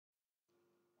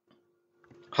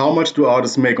How much do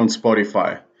artists make on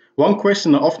Spotify? One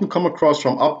question I often come across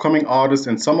from upcoming artists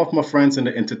and some of my friends in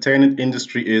the entertainment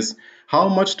industry is, how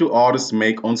much do artists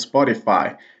make on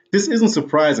Spotify? This isn't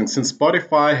surprising since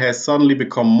Spotify has suddenly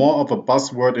become more of a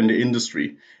buzzword in the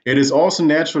industry. It is also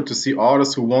natural to see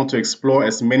artists who want to explore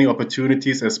as many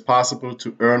opportunities as possible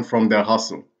to earn from their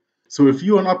hustle. So if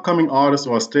you're an upcoming artist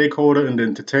or a stakeholder in the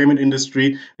entertainment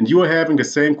industry and you are having the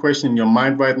same question in your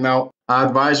mind right now, I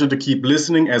advise you to keep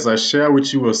listening as I share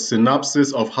with you a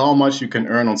synopsis of how much you can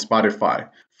earn on Spotify.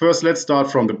 First, let's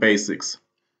start from the basics.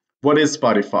 What is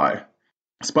Spotify?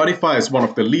 Spotify is one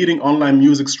of the leading online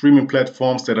music streaming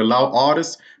platforms that allow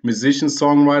artists, musicians,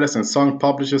 songwriters, and song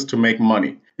publishers to make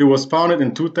money. It was founded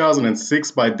in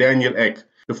 2006 by Daniel Ek,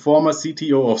 the former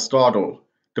CTO of Stardoll.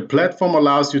 The platform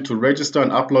allows you to register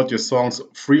and upload your songs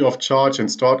free of charge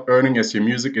and start earning as your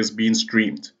music is being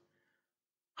streamed.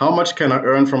 How much can I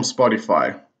earn from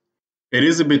Spotify? It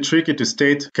is a bit tricky to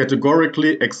state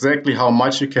categorically exactly how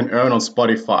much you can earn on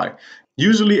Spotify.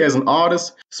 Usually as an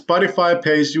artist, Spotify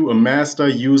pays you a master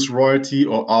use royalty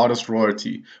or artist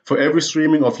royalty for every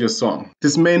streaming of your song.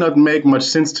 This may not make much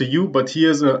sense to you, but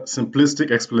here's a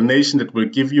simplistic explanation that will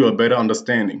give you a better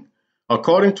understanding.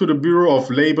 According to the Bureau of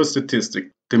Labor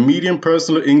Statistics, the median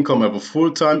personal income of a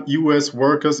full-time US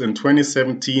worker in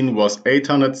 2017 was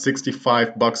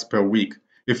 $865 per week.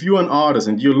 If you're an artist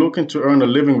and you're looking to earn a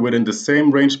living within the same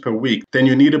range per week, then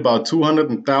you need about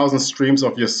 200,000 streams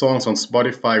of your songs on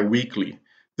Spotify weekly.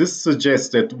 This suggests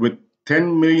that with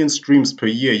 10 million streams per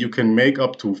year, you can make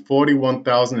up to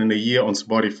 41,000 in a year on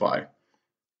Spotify.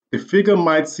 The figure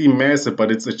might seem massive,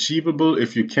 but it's achievable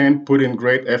if you can put in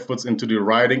great efforts into the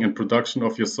writing and production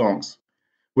of your songs.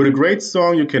 With a great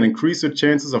song, you can increase your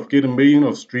chances of getting millions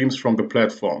of streams from the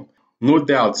platform. No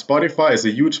doubt, Spotify is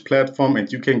a huge platform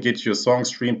and you can get your song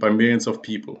streamed by millions of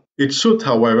people. It should,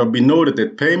 however, be noted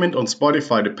that payment on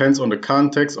Spotify depends on the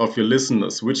context of your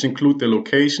listeners, which include their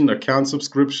location, account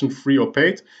subscription, free or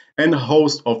paid, and a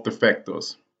host of the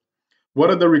factors. What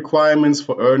are the requirements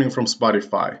for earning from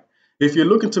Spotify? If you're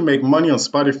looking to make money on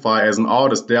Spotify as an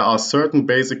artist, there are certain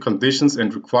basic conditions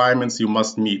and requirements you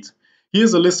must meet.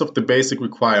 Here's a list of the basic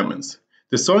requirements.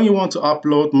 The song you want to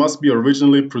upload must be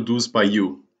originally produced by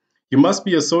you. You must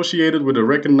be associated with a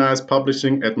recognized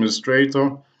publishing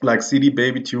administrator like CD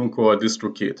Baby, TuneCore, or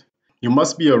DistroKid. You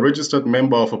must be a registered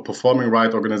member of a performing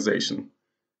rights organization.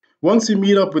 Once you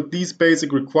meet up with these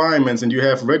basic requirements and you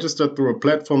have registered through a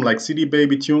platform like CD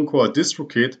Baby, TuneCore, or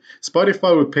DistroKid,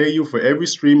 Spotify will pay you for every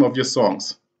stream of your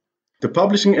songs. The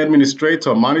publishing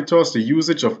administrator monitors the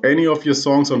usage of any of your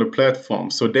songs on the platform,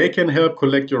 so they can help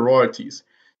collect your royalties.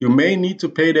 You may need to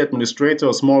pay the administrator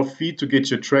a small fee to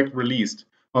get your track released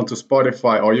onto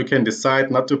Spotify, or you can decide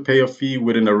not to pay a fee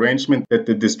with an arrangement that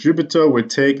the distributor will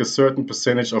take a certain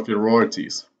percentage of your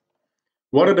royalties.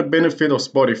 What are the benefits of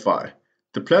Spotify?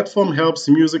 The platform helps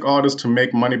music artists to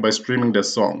make money by streaming their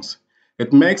songs.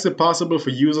 It makes it possible for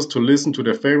users to listen to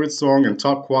their favorite song in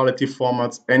top quality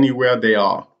formats anywhere they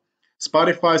are.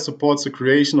 Spotify supports the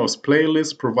creation of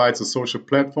playlists, provides a social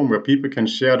platform where people can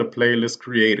share the playlist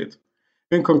created.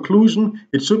 In conclusion,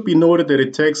 it should be noted that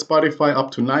it takes Spotify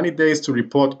up to 90 days to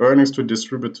report earnings to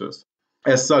distributors.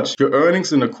 As such, your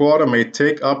earnings in a quarter may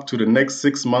take up to the next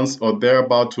 6 months or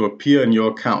thereabout to appear in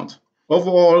your account.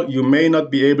 Overall, you may not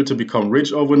be able to become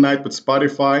rich overnight with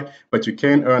Spotify, but you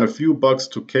can earn a few bucks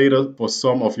to cater for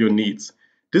some of your needs.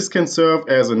 This can serve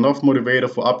as enough motivator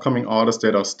for upcoming artists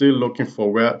that are still looking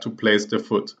for where to place their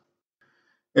foot.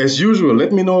 As usual,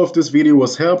 let me know if this video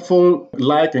was helpful,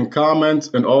 like and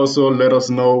comment, and also let us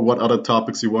know what other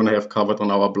topics you want to have covered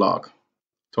on our blog.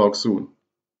 Talk soon.